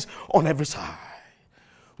rise on every side.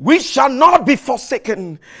 We shall not be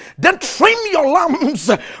forsaken. Then trim your lamps,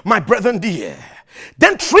 my brethren dear.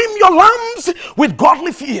 Then trim your lamps with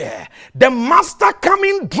godly fear. The master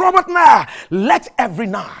coming draweth nigh. Let every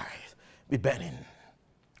night be burning.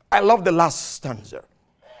 I love the last stanza.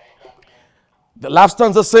 The last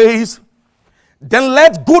stanza says, then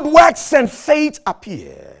let good works and faith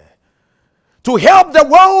appear to help the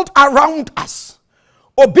world around us.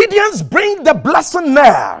 Obedience bring the blessing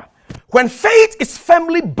near. When faith is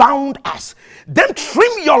firmly bound us, then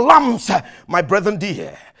trim your lamps, my brethren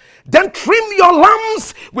dear. Then trim your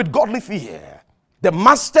lamps with godly fear. The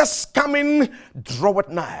master's coming draweth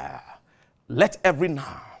nigh. Let every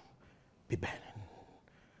lamp be burning.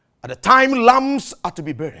 At the time lamps are to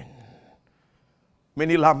be burning,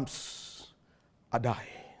 many lamps are dying.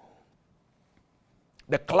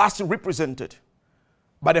 The class represented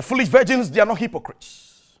by the foolish virgins, they are not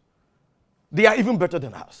hypocrites. They are even better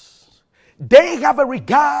than us. They have a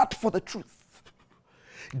regard for the truth.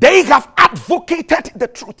 They have advocated the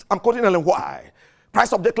truth. I'm quoting Ellen White,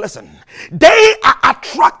 Christ of the lesson. They are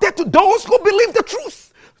attracted to those who believe the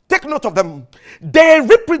truth. Take note of them. They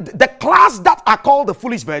represent the class that are called the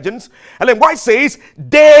foolish virgins. Ellen White says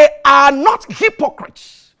they are not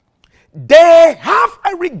hypocrites. They have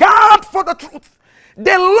a regard for the truth.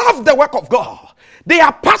 They love the work of God. They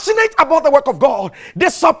are passionate about the work of God. They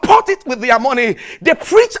support it with their money. They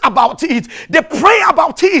preach about it. They pray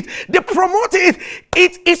about it. They promote it.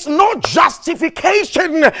 It is no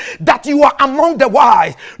justification that you are among the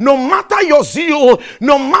wise. No matter your zeal,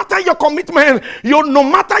 no matter your commitment, no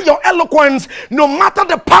matter your eloquence, no matter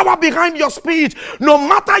the power behind your speech, no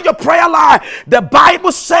matter your prayer life, the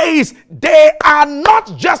Bible says they are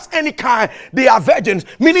not just any kind. They are virgins,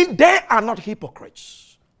 meaning they are not hypocrites.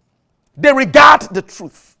 They regard the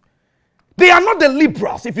truth. They are not the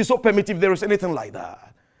liberals, if you so permit, if there is anything like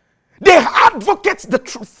that. They advocate the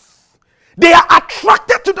truth. They are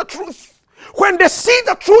attracted to the truth. When they see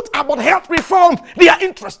the truth about health reform, they are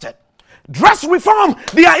interested. Dress reform,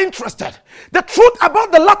 they are interested. The truth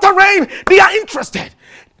about the latter rain, they are interested.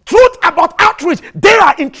 Truth about outreach, they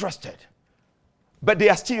are interested. But they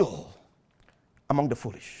are still among the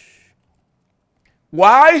foolish.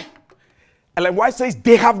 Why? Ellen White says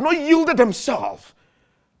they have not yielded themselves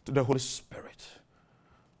to the Holy Spirit.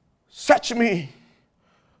 Search me,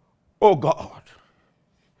 O God,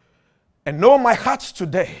 and know my heart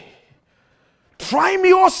today. Try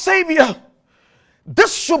me, O Savior.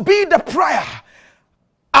 This should be the prayer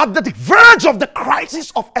at the verge of the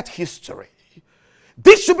crisis of earth history.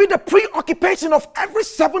 This should be the preoccupation of every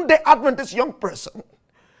Seventh-day Adventist young person.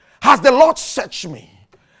 Has the Lord searched me?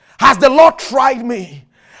 Has the Lord tried me?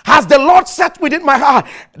 Has the Lord set within my heart?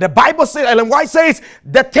 The Bible says, Ellen White says,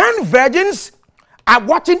 the 10 virgins are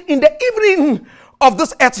watching in the evening of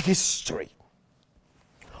this earth's history.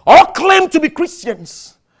 All claim to be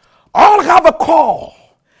Christians. All have a call,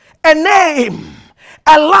 a name,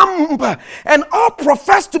 a lamp, and all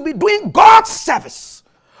profess to be doing God's service.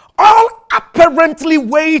 All apparently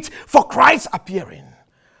wait for Christ's appearing.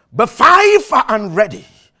 But 5 are unready.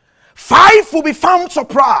 5 will be found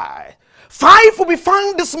surprised. 5 will be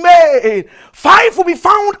found dismayed. 5 will be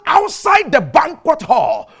found outside the banquet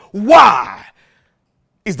hall. Why?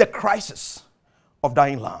 Is the crisis of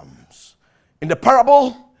dying lambs. In the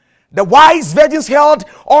parable, the wise virgins held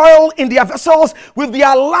oil in their vessels with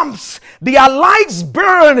their lamps. Their lights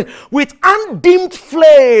burned with undimmed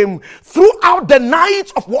flame throughout the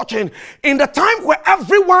night of watching. In the time where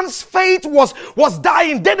everyone's faith was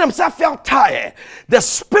dying, they themselves felt tired. The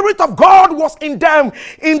Spirit of God was in them.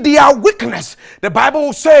 In their weakness, the Bible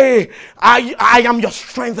will say, I am your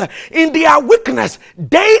strength. In their weakness,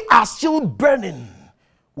 they are still burning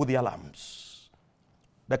with their lamps.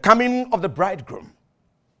 The coming of the bridegroom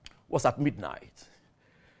was at midnight.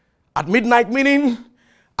 At midnight, meaning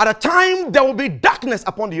at a time there will be darkness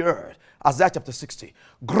upon the earth. Isaiah chapter 60.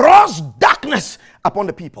 Gross darkness upon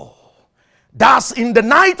the people. Thus, in the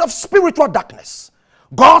night of spiritual darkness,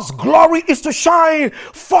 God's glory is to shine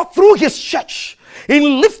forth through his church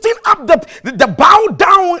in lifting up the bowed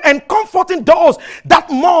down and comforting those that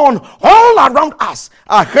mourn all around us.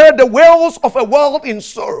 I heard the wails of a world in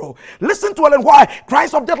sorrow. Listen to Ellen White,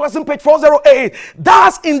 Christ of Death lesson, page 408.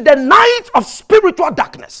 Thus, in the night of spiritual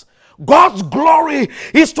darkness, God's glory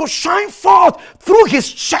is to shine forth through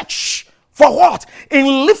his church. For what?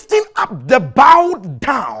 In lifting up the bowed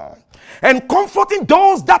down and comforting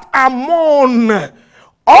those that are mourn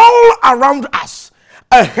all around us.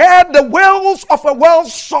 I heard the wails of a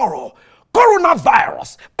world's sorrow.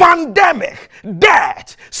 Coronavirus, pandemic,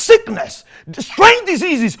 death, sickness, strange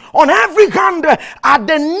diseases on every hand are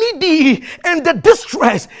the needy and the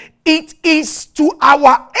distressed. It is to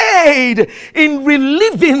our aid in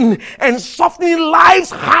relieving and softening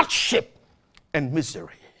life's hardship and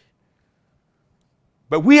misery.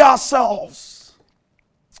 But we ourselves,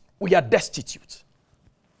 we are destitute.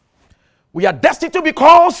 We are destitute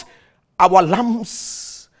because our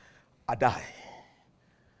lamps are dying.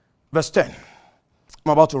 Verse 10.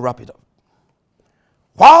 I'm about to wrap it up.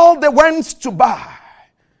 While they went to buy,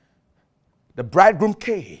 the bridegroom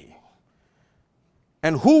came,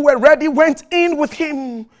 and who were ready went in with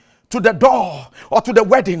him to the door or to the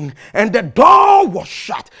wedding, and the door was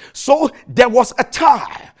shut. So there was a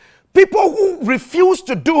tie. People who refused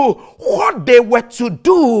to do what they were to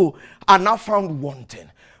do are now found wanting.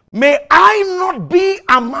 May I not be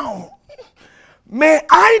among. May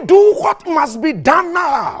I do what must be done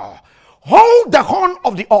now. Hold the horn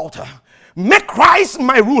of the altar. Make Christ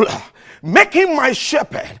my ruler. make him my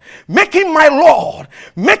shepherd, make him my Lord,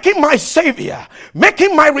 make him my Savior, make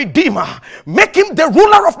him my Redeemer, make him the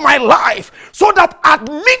ruler of my life, so that at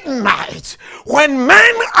midnight, when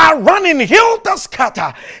men are running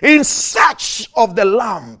helter-skelter in search of the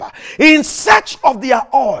lamb, in search of their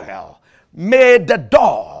oil, may the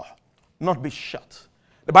door not be shut.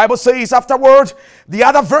 The Bible says afterward, the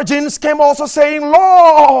other virgins came also saying,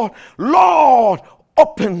 Lord, Lord,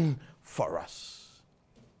 open for us.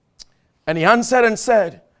 And he answered and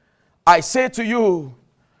said, I say to you,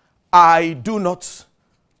 I do not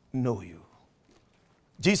know you.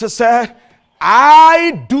 Jesus said,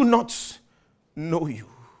 I do not know you.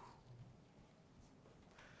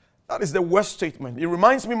 That is the worst statement. It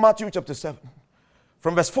reminds me of Matthew chapter 7,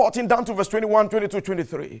 from verse 14 down to verse 21, 22,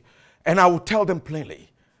 23. And I will tell them plainly,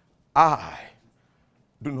 I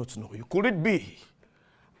do not know you. Could it be,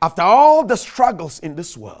 after all the struggles in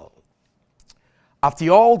this world, after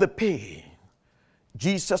all the pain,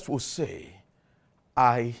 Jesus will say,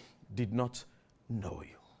 I did not know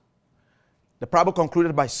you. The parable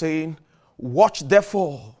concluded by saying, watch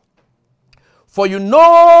therefore, for you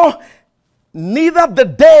know neither the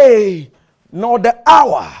day nor the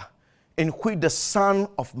hour in which the Son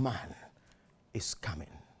of Man is coming.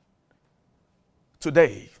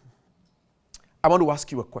 Today, I want to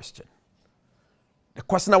ask you a question. The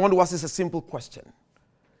question I want to ask is a simple question.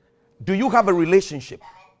 Do you have a relationship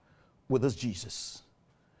with this Jesus?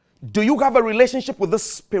 Do you have a relationship with this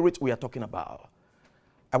Spirit we are talking about?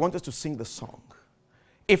 I want us to sing the song.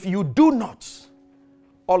 If you do not,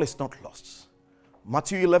 all is not lost.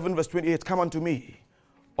 Matthew 11 verse 28, come unto me,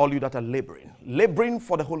 all you that are laboring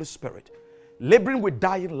for the Holy Spirit, laboring with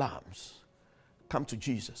dying lambs. Come to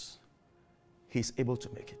Jesus. He's able to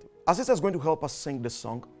make it. Our sister is going to help us sing this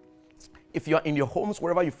song. If you are in your homes,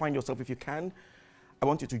 wherever you find yourself, if you can, I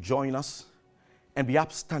want you to join us and be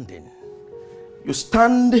upstanding. You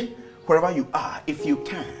stand wherever you are, if you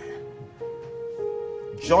can.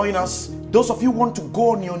 Join us. Those of you who want to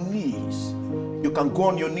go on your knees, you can go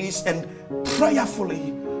on your knees and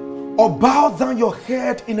prayerfully, or bow down your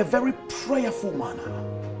head in a very prayerful manner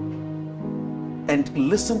and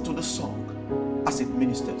listen to the song as it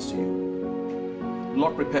ministers to you.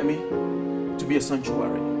 Lord, prepare me to be a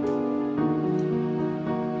sanctuary.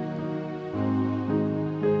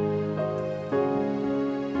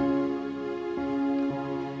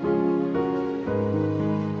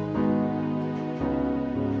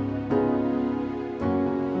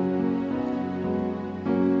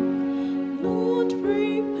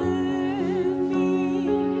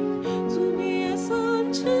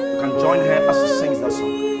 Join her as she sings that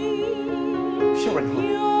song. Pure and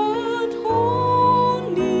holy.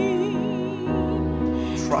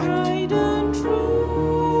 Tried and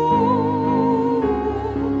true.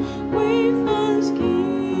 With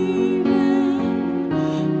thanksgiving,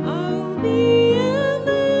 I'll be a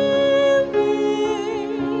living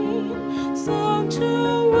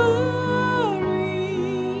sanctuary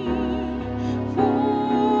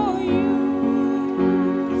for you.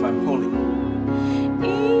 If I'm holy.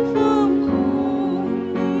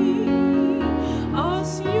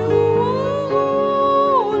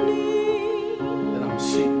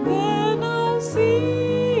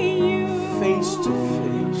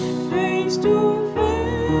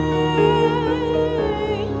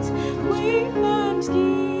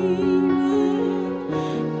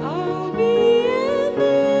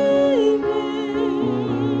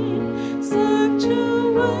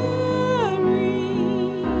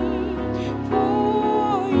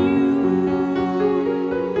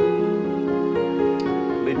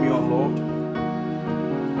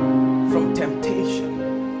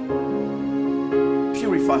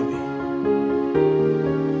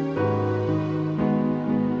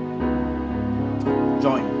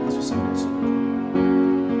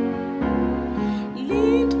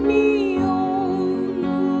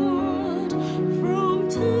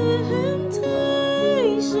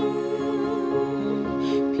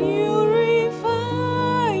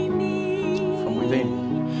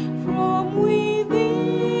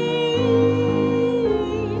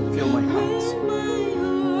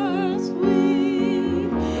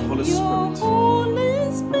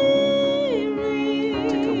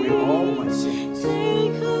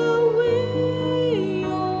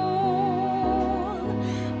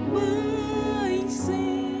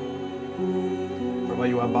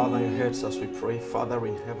 As we pray, Father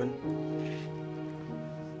in heaven,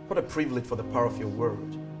 what a privilege for the power of your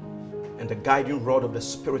word and the guiding rod of the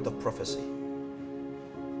spirit of prophecy.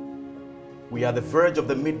 We are at the verge of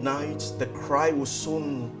the midnight. The cry will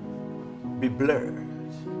soon be blurred,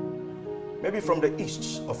 maybe from the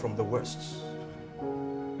east or from the west.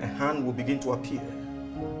 a hand will begin to appear.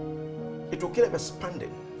 It will keep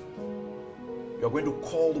expanding. You are going to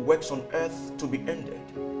call the works on earth to be ended.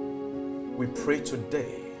 We pray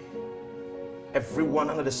today, everyone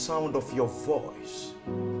under the sound of your voice,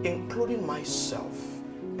 including myself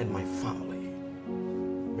and my family,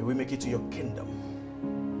 may we make it to your kingdom.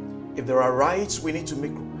 If there are rights we need to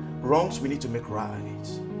make, wrongs we need to make right.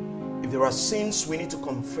 If there are sins we need to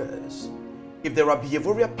confess. If there are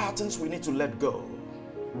behavioral patterns we need to let go.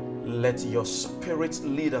 Let your spirit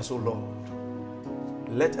lead us, O Lord.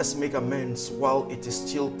 Let us make amends while it is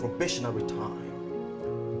still probationary time.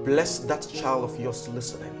 Bless that child of yours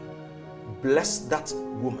listening. Bless that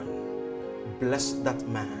woman. Bless that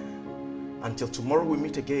man. Until tomorrow we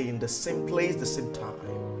meet again in the same place, the same time.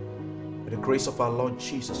 With the grace of our Lord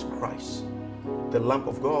Jesus Christ, the Lamb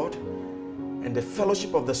of God, and the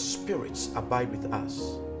fellowship of the spirits abide with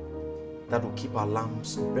us. That will keep our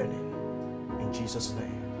lamps burning. In Jesus'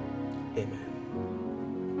 name, amen.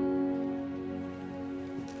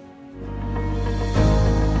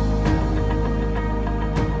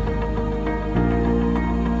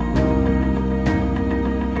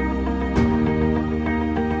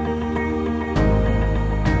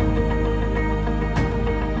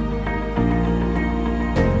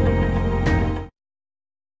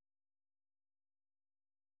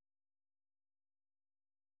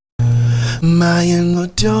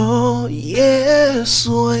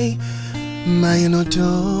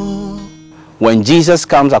 When Jesus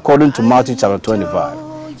comes, according to Matthew chapter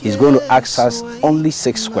 25, he's going to ask us only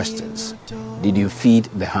 6 questions. Did you feed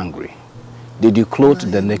the hungry? Did you clothe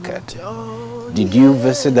the naked? Did you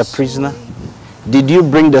visit the prisoner? Did you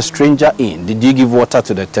bring the stranger in? Did you give water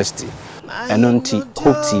to the thirsty? And on Hope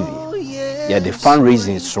TV, yeah, the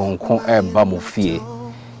fundraising strong bamofie.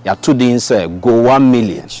 Ya today say go 1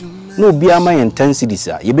 million. No be my intensity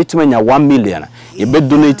sir. You bet me 1 million. You bet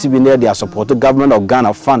donate be near the support government of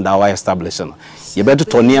Ghana fund our establishment. You bet to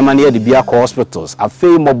turn money the Biak hospitals. A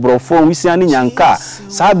fee mo brofo we see any nyanka.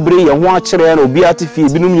 Sabre ya ho akere na obi atifi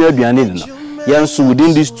binum ya aduane no. Yenso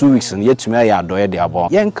within these 2 weeks and yet to me ya doye de abon.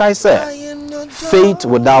 Yenkai say faith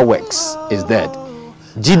without works is dead.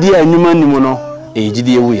 Gidi anyuma nimu no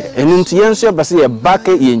gidi ewuye. Enu nti yenso ya base ye back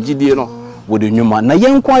ye gidi no. With the Numa. Now, as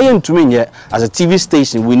a TV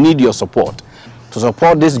station, we need your support to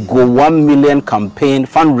support this Go 1 Million campaign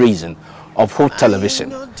fundraising of Hope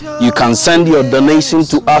Television. You can send your donation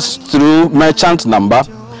to us through merchant number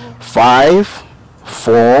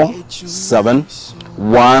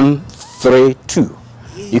 547132.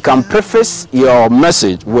 You can preface your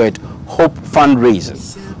message with Hope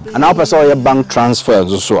Fundraising. And now, person your bank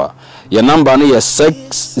transfers as well. Your number is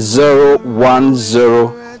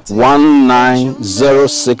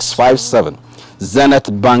 6010190657, Zenith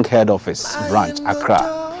Bank Head Office, Branch, Accra.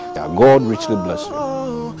 God richly bless you.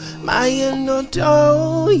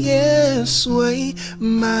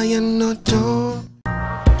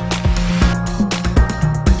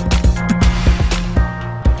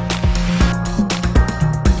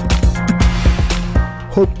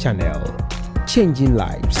 Hope Channel, changing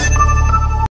lives.